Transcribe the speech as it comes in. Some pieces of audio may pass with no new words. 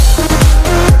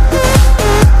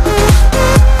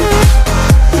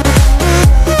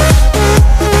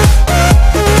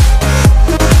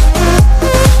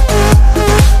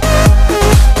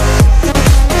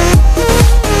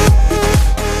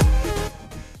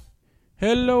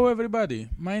Hello everybody,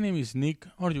 my name is Nick,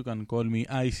 or you can call me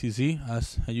ICZ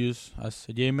as I use as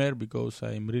a gamer because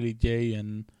I'm really gay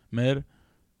and mer.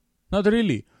 Not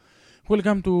really.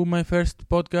 Welcome to my first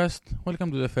podcast, welcome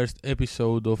to the first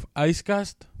episode of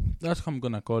IceCast. That's how I'm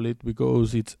gonna call it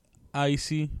because it's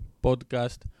icy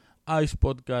podcast. Ice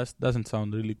podcast doesn't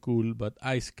sound really cool, but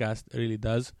IceCast really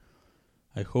does.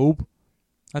 I hope.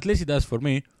 At least it does for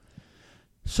me.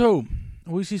 So,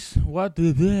 which is what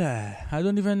I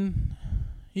don't even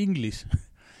English.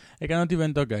 I cannot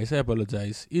even talk, guys. I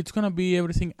apologize. It's gonna be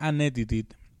everything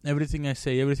unedited. Everything I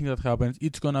say, everything that happens,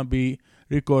 it's gonna be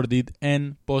recorded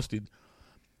and posted.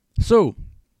 So,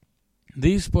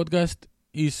 this podcast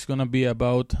is gonna be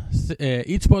about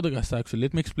each podcast. Actually,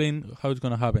 let me explain how it's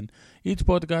gonna happen. Each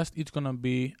podcast, it's gonna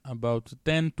be about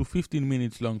 10 to 15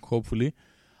 minutes long, hopefully.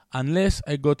 Unless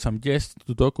I got some guests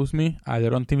to talk with me,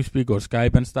 either on TeamSpeak or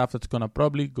Skype and stuff, that's gonna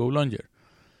probably go longer.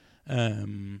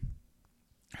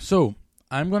 So,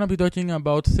 I'm gonna be talking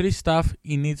about 3 stuff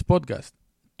in each podcast.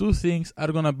 2 things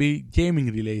are gonna be gaming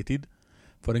related.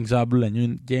 For example, a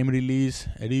new game release,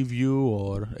 a review,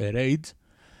 or a raid.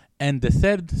 And the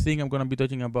third thing I'm gonna be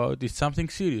talking about is something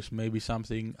serious. Maybe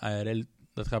something IRL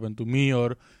that happened to me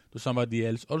or to somebody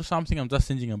else, or something I'm just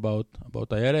thinking about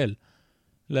IRL.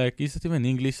 Like, is that even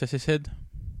English, as I said?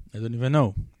 I don't even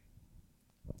know.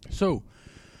 So,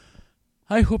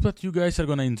 I hope that you guys are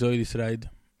gonna enjoy this ride.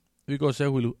 Because I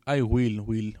will enjoy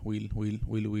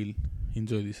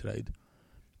this ride.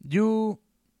 You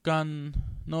can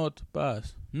not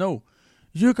pass. No.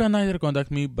 You can either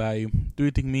contact me by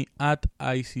tweeting me at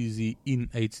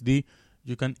ICZinHD.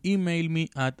 You can email me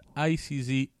at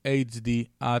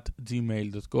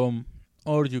ICZHD@gmail.com.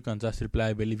 Or you can just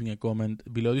reply by leaving a comment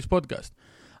below this podcast.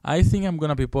 I think I'm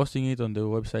gonna be posting it on the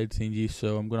website thingy,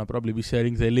 so I'm gonna probably be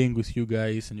sharing the link with you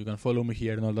guys, and you can follow me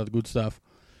here and all that good stuff.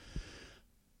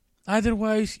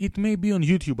 Otherwise, it may be on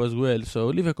YouTube as well, so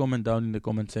leave a comment down in the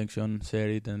comment section, share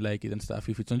it and like it and stuff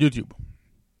if it's on YouTube.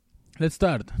 Let's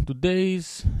start.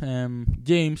 Today's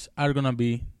games are gonna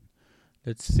be,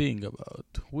 let's think about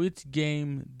which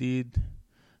game did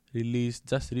release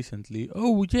just recently.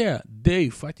 Oh yeah,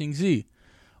 DayZ.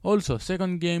 Also,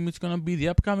 second game is gonna be the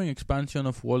upcoming expansion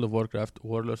of World of Warcraft,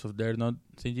 Warlords of Draenor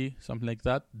thingy, something like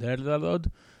that. Draenor.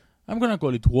 I'm gonna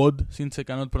call it WOD since I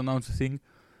cannot pronounce the thing.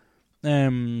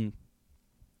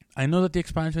 I know that the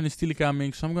expansion is still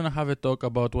coming, so I'm gonna have a talk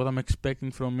about what I'm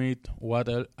expecting from it, what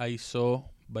I saw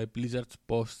by Blizzard's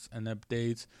posts and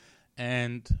updates,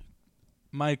 and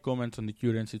my comments on the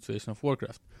current situation of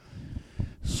Warcraft.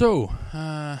 So,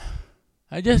 I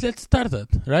guess let's start that,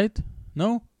 right?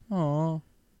 No? Oh.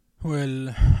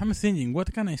 Well, I'm thinking,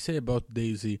 what can I say about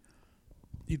DayZ?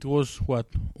 It was,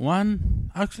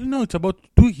 it's about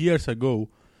 2 years ago.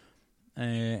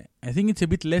 I think it's a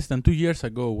bit less than 2 years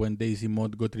ago when DayZ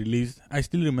mod got released. I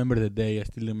still remember the day. I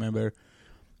still remember,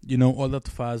 all that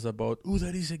fuss about,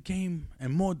 there is a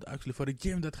mod actually for a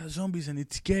game that has zombies and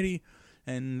it's scary.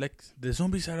 And like the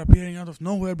zombies are appearing out of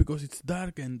nowhere because it's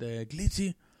dark and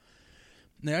glitchy.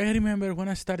 I remember when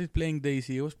I started playing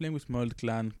DayZ, I was playing with my old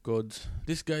clan gods.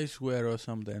 These guys were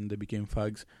awesome, then they became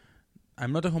thugs.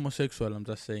 I'm not a homosexual, I'm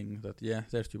just saying that,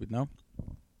 they're stupid now.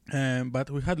 But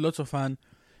we had lots of fun.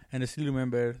 And I still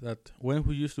remember that when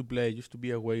we used to play, I used to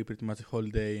be away pretty much the whole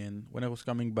day. And when I was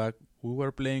coming back, we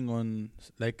were playing on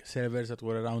like servers that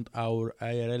were around our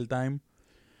IRL time.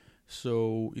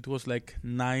 So it was like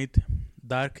night,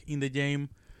 dark in the game.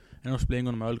 And I was playing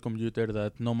on my old computer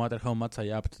that no matter how much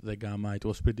I upped the gamma, it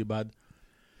was pretty bad.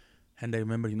 And I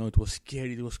remember, it was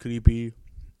scary, it was creepy.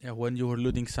 When you were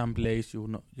looting someplace, you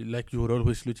were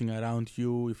always looking around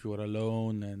you if you were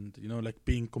alone. And, like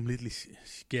being completely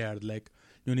scared, like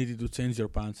you needed to change your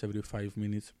pants every 5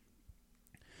 minutes.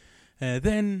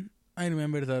 Then I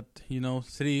remember that,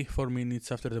 3-4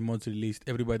 minutes after the mods released,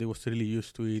 everybody was really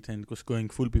used to it and was going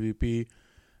full PvP.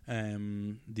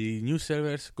 The new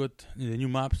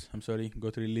maps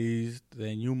got released.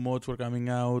 The new mods were coming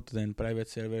out. Then private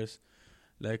servers,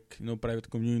 private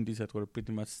communities that were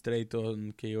pretty much straight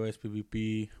on KOS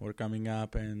PvP were coming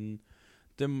up, and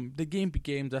the game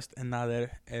became just another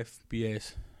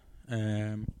FPS.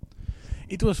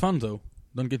 It was fun though,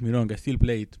 don't get me wrong, I still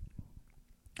play it.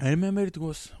 I remember it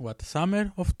was,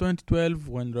 summer of 2012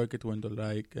 when Rocket went all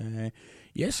like,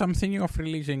 yes, I'm thinking of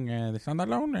releasing the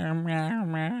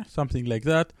standalone, something like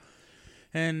that.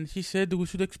 And he said we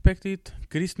should expect it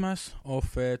Christmas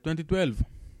of 2012.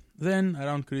 Then,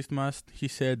 around Christmas, he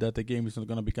said that the game is not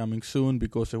going to be coming soon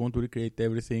because they want to recreate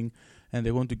everything and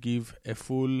they want to give a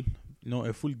full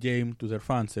game to their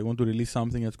fans. They want to release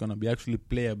something that's going to be actually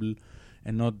playable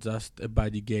and not just a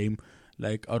buddy game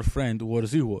like our friend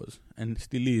WarZ was and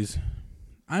still is.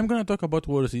 I'm gonna talk about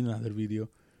wars in another video.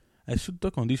 I should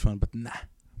talk on this one, but nah,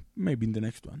 maybe in the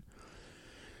next one.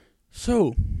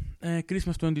 So,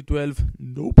 Christmas 2012,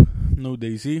 nope, no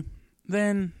DayZ.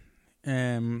 Then,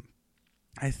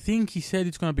 I think he said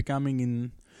it's gonna be coming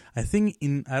in. I think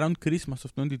in around Christmas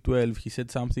of 2012, he said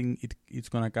something. It's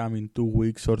gonna come in 2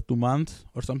 weeks or 2 months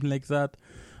or something like that.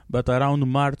 But around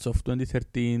March of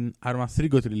 2013, Arma 3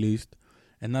 got released,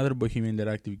 another Bohemian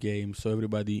Interactive game. So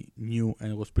everybody knew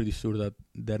and was pretty sure that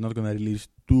they're not gonna release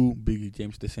 2 big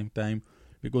games at the same time,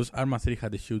 because Arma 3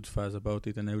 had a huge fuss about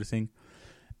it and everything.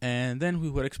 And then we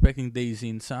were expecting DayZ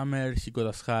in summer. He got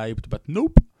us hyped, but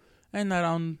nope. And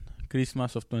around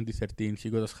Christmas of 2013, he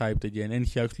got us hyped again, and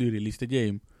he actually released the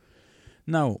game.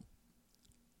 Now,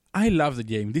 I love the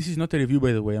game. This is not a review,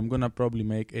 by the way. I'm gonna probably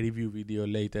make a review video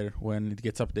later when it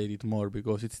gets updated more,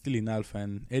 because it's still in alpha,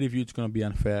 and a review is gonna be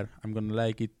unfair. I'm gonna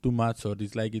like it too much or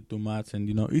dislike it too much, and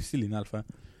it's still in alpha.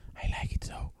 I like it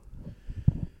though.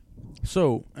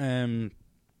 So,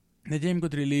 the game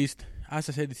got released. As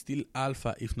I said, it's still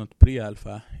alpha, if not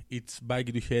pre-alpha. It's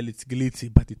buggy to hell, it's glitchy,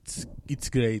 but it's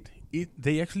great.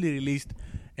 They actually released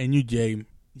a new game.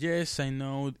 Yes, I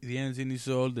know the engine is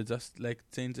old. They just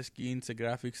change the skins, the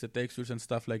graphics, the textures and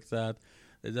stuff like that.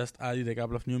 They just added a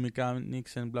couple of new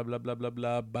mechanics and blah blah blah blah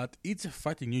blah. But it's a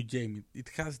fucking new game. It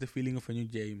has the feeling of a new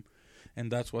game,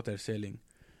 and that's what they're selling.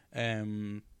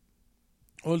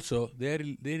 Also, they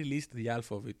released the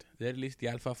alpha of it. They released the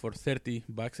alpha for $30,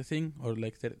 I think, or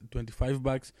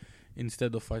 $25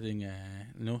 instead of fucking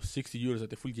 €60 that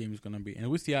the full game is gonna be.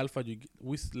 And with the alpha,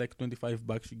 with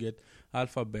 $25, you get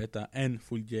alpha, beta, and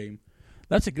full game.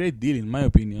 That's a great deal, in my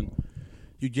opinion.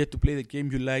 You get to play the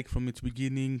game you like from its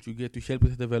beginning. You get to help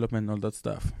with the development and all that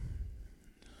stuff.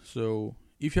 So,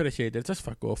 if you're a hater, just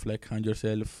fuck off. Hang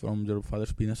yourself from your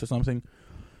father's penis or something.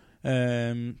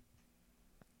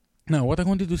 Now, what I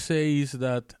wanted to say is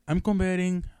that I'm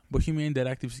comparing Bohemian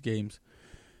Interactive's games.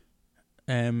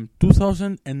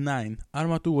 2009,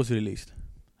 Arma 2 was released.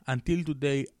 Until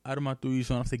today, Arma 2 is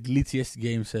one of the glitchiest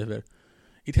games ever.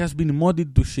 It has been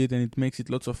modded to shit and it makes it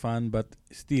lots of fun, but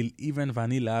still, even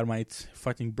vanilla Arma, it's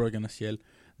fucking broken as hell.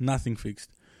 Nothing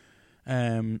fixed.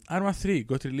 Arma 3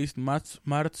 got released March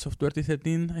of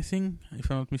 2013, I think, if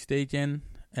I'm not mistaken.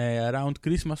 Around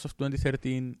Christmas of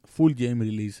 2013, full game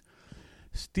release.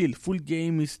 Still, full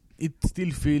game it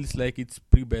still feels like it's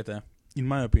pre-beta. In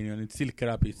my opinion, it's still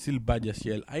crappy, it's still bad as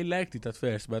hell. I liked it at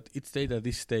first, but it stayed at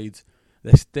this stage.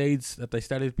 The stage that I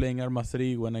started playing Arma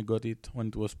 3 when I got it, when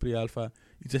it was pre-alpha,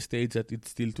 it's a stage that it's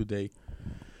still today,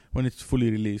 when it's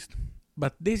fully released.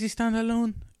 But this is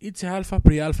standalone, it's alpha,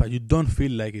 pre-alpha, you don't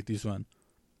feel like it is one.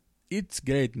 It's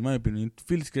great, in my opinion, it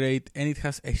feels great, and it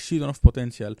has a shit ton of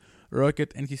potential.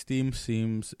 Rocket and his team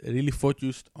seems really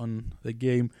focused on the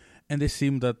game, and they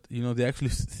seem that, they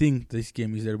actually think this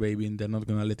game is their baby and they're not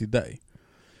gonna let it die.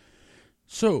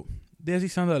 So, there's the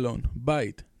standalone. Buy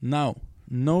it now.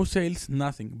 No sales,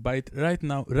 nothing. Buy it right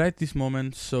now, right this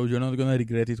moment, so you're not gonna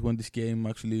regret it when this game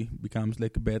actually becomes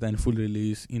beta and full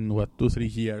release in 2-3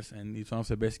 years, and it's one of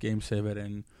the best games ever,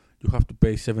 and you have to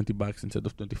pay $70 instead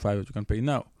of $25 that you can pay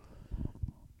now.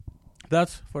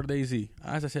 That's for DayZ.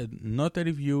 As I said, not a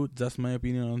review, just my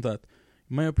opinion on that.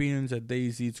 My opinion is that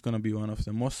DayZ is gonna be one of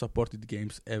the most supported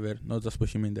games ever, not just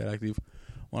Bohemian Interactive.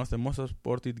 One of the most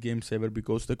supported games ever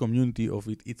because the community of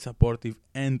it's supportive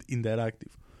and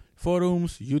interactive.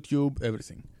 Forums, YouTube,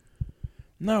 everything.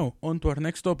 Now, on to our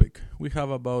next topic. We have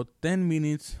about 10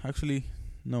 minutes,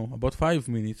 about 5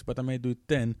 minutes, but I may do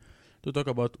 10, to talk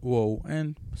about WoW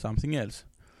and something else.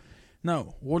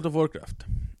 Now, World of Warcraft.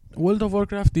 World of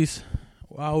Warcraft is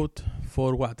out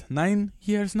for 9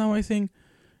 years now, I think.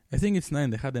 I think it's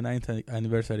 9, they had the 9th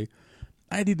anniversary.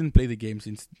 I didn't play the game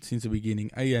since the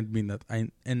beginning, I admit that,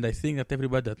 and I think that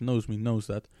everybody that knows me knows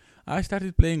that. I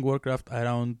started playing Warcraft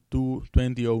around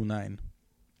 2009.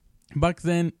 Back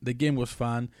then, the game was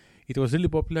fun, it was really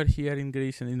popular here in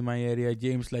Greece and in my area,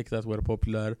 games like that were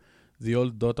popular, the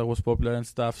old Dota was popular and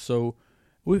stuff, so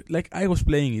I was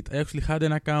playing it. I actually had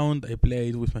an account, I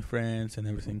played with my friends and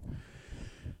everything.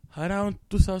 Around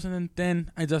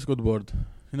 2010, I just got bored.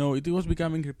 It was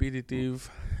becoming repetitive.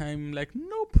 I'm like,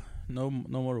 nope, no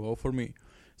more WoW for me.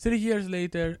 3 years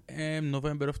later,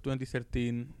 November of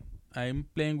 2013, I'm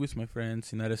playing with my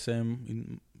friends in RSM,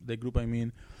 in the group I'm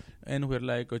in, and we're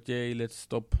like, okay, let's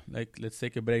stop, let's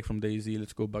take a break from DayZ,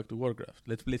 let's go back to Warcraft.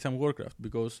 Let's play some Warcraft,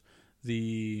 because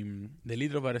the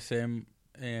leader of RSM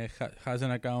has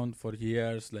an account for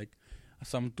years,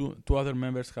 some two other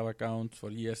members have accounts for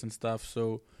years and stuff,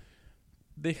 so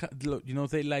they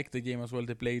liked the game as well,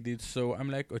 they played it, so I'm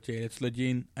like, okay, let's log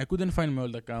in. I couldn't find my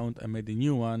old account, I made a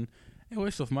new one, a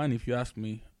waste of money if you ask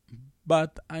me,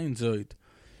 but I enjoy it.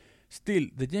 Still,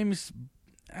 the game is,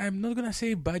 I'm not gonna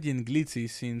say buggy and glitchy,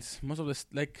 since most of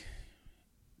the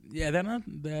there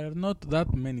are not that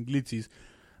many glitches,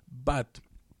 but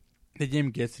the game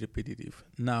gets repetitive.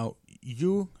 Now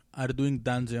you are doing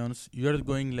dungeons, you are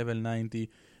going level 90,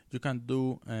 you can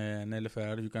do an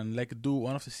LFR, you can do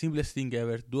one of the simplest thing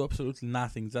ever, do absolutely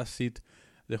nothing, just sit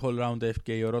the whole round AFK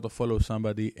or auto follow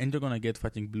somebody, and you're gonna get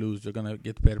fucking blues, you're gonna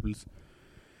get purples.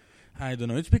 I don't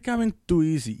know, it's becoming too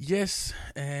easy. Yes,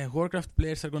 Warcraft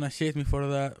players are gonna hate me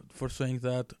for saying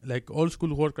that. Old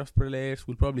school Warcraft players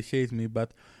will probably hate me, but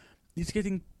it's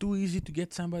getting too easy to get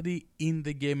somebody in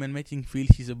the game and making feel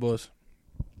he's a boss.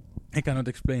 I cannot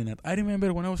explain that. I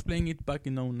remember when I was playing it back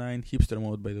in 09, hipster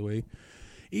mode by the way,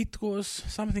 it was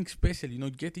something special,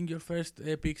 getting your first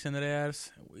epics and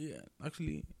rares.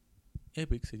 Actually,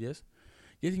 epics, I guess.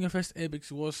 Getting your first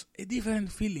epics was a different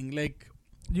feeling.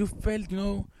 You felt,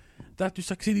 that you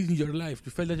succeeded in your life.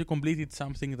 You felt that you completed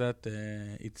something that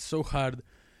it's so hard,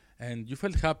 and you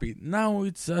felt happy. Now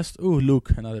it's just, oh look,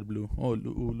 another blue. Oh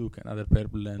look, another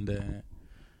purple, and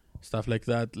stuff like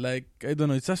that. I don't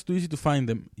know, it's just too easy to find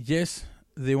them. Yes,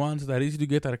 the ones that are easy to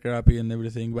get are crappy and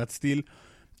everything, but still,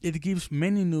 it gives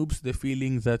many noobs the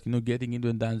feeling that, getting into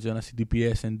a dungeon as a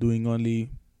DPS and doing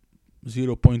only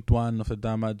 0.1 of the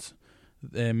damage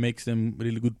makes them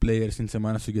really good players since they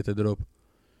manage to get a drop.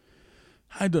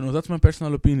 I don't know, that's my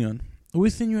personal opinion.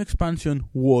 With the new expansion,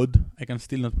 WoD, I can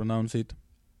still not pronounce it.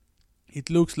 It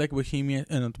looks like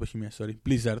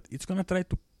Blizzard. It's gonna try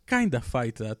to kinda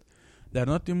fight that. They're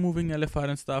not removing LFR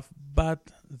and stuff,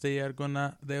 but they are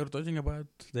talking about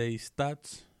the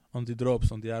stats on the drops,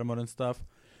 on the armor and stuff.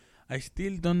 I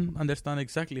still don't understand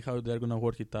exactly how they're gonna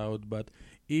work it out, but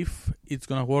if it's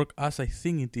gonna work as I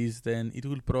think it is, then it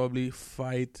will probably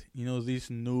fight, these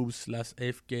noobs /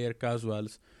 AFK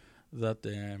casuals that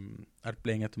are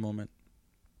playing at the moment.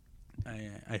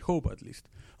 I hope, at least.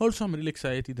 Also, I'm really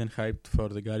excited and hyped for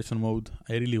the Garrison mode.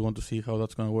 I really want to see how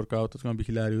that's gonna work out. It's gonna be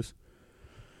hilarious.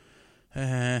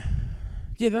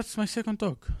 That's my second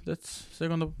talk. That's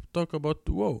second talk about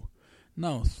WoW.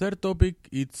 Now, third topic,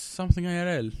 it's something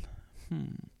IRL.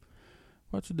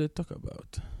 What should I talk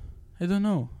about? I don't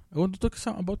know. I want to talk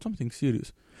about something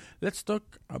serious. Let's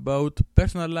talk about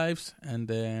personal lives and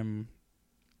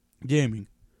gaming.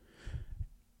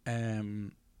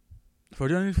 For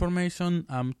your information,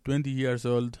 I'm 20 years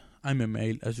old. I'm a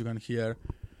male, as you can hear.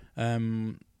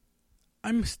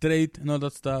 I'm straight and all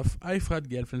that stuff. I've had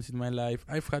girlfriends in my life.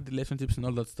 I've had relationships and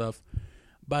all that stuff.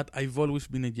 But I've always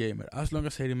been a gamer. As long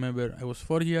as I remember, I was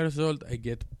 4 years old. I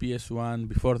get PS1.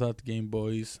 Before that, Game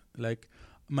Boys.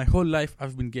 My whole life,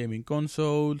 I've been gaming.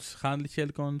 Consoles,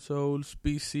 handheld consoles,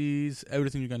 PCs,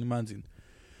 everything you can imagine.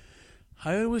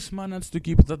 I always managed to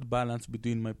keep that balance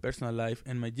between my personal life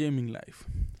and my gaming life.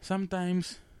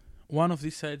 Sometimes, one of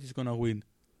these sides is gonna win.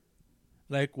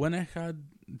 When I had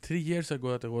 3 years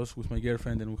ago that I was with my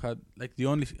girlfriend, and we had the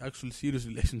only actual serious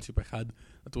relationship I had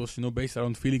that was based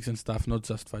around feelings and stuff, not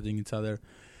just fighting each other.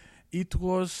 It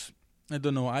was, I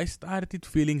don't know, I started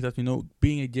feeling that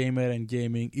being a gamer and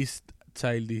gaming is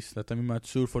childish, that I'm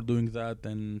immature for doing that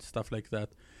and stuff like that.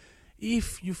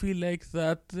 If you feel like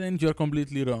that, then you're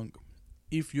completely wrong.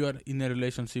 If you are in a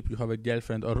relationship, you have a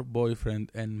girlfriend or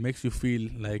boyfriend, and makes you feel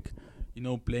like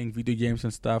playing video games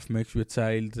and stuff makes you a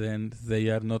child, then they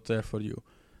are not there for you.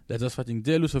 They're just fucking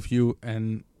jealous of you,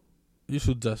 and you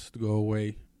should just go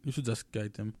away. You should just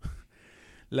guide them.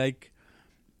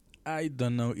 I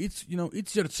don't know.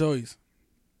 It's your choice.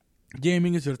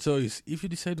 Gaming is your choice. If you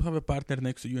decide to have a partner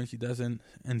next to you and she doesn't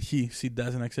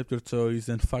accept your choice,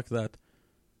 then fuck that.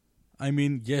 I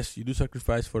mean, yes, you do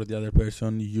sacrifice for the other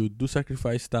person. You do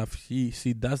sacrifice stuff.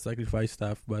 She does sacrifice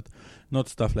stuff, but not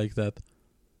stuff like that.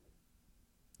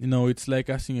 It's like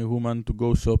asking a woman to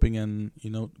go shopping and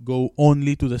go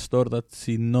only to the store that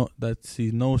she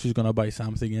knows she's gonna buy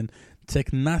something, and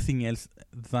check nothing else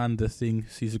than the thing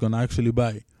she's gonna actually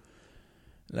buy.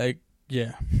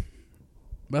 Yeah.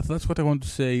 But that's what I want to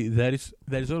say. There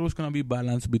is always gonna be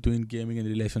balance between gaming and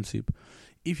relationship.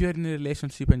 If you're in a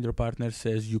relationship and your partner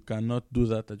says you cannot do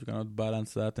that you cannot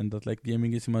balance that, and that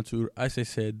gaming is immature, as I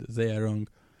said, they are wrong.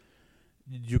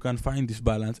 You can find this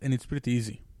balance, and it's pretty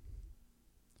easy.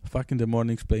 Fuck in the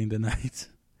mornings, play in the nights.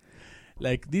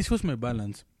 This was my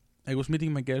balance. I was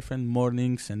meeting my girlfriend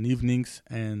mornings and evenings,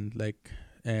 and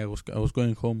I was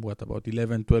going home about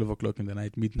 11, 12 o'clock in the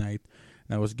night, midnight,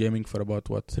 and I was gaming for about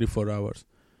 3-4 hours.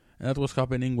 And that was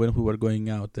happening when we were going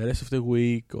out. The rest of the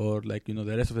week, or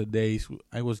the rest of the days,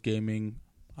 I was gaming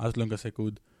as long as I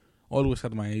could. Always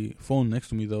had my phone next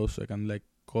to me though, so I can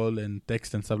call and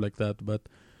text and stuff like that. But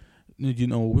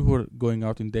we were going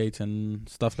out in dates and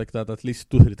stuff like that at least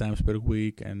 2-3 times per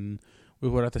week, and we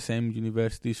were at the same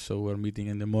university, so we're meeting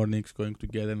in the mornings, going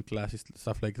together in classes,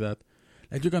 stuff like that.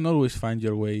 Like, you can always find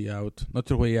your way out, not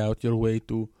your way out, your way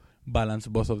to balance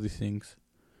both of these things.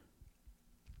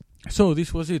 So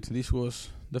this was it. This was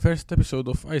the first episode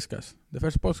of IceCast, the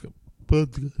first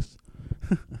podcast.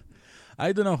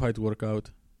 I don't know how it worked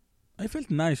out. I felt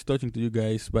nice talking to you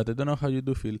guys, but I don't know how you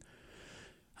do feel.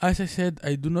 As I said,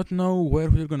 I do not know where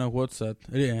we're gonna watch that.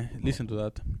 Listen to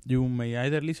that. You may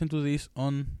either listen to this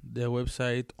on the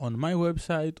website, on my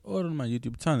website, or on my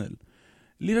YouTube channel.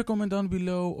 Leave a comment down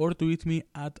below or tweet me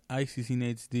at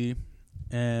IceCastDayZ.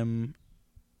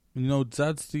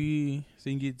 Judge the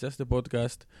thingy, just the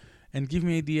podcast, and give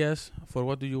me ideas for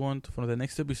what do you want for the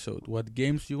next episode. What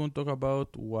games you want to talk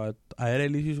about, what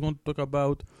IRL issues you want to talk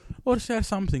about, or share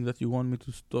something that you want me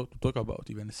to talk about,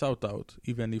 even a shout out,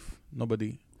 even if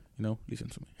nobody,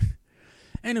 listens to me.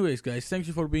 Anyways, guys, thank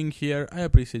you for being here. I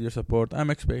appreciate your support. I'm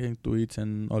expecting tweets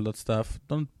and all that stuff.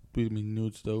 Don't tweet me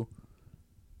nudes though.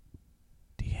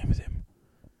 DM them.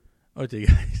 Okay,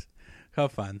 guys.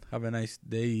 Have fun. Have a nice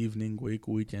day, evening, week,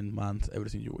 weekend, month,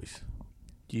 everything you wish.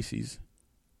 Kisses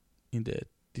in the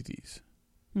titties.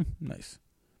 Nice.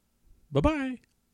 Bye-bye.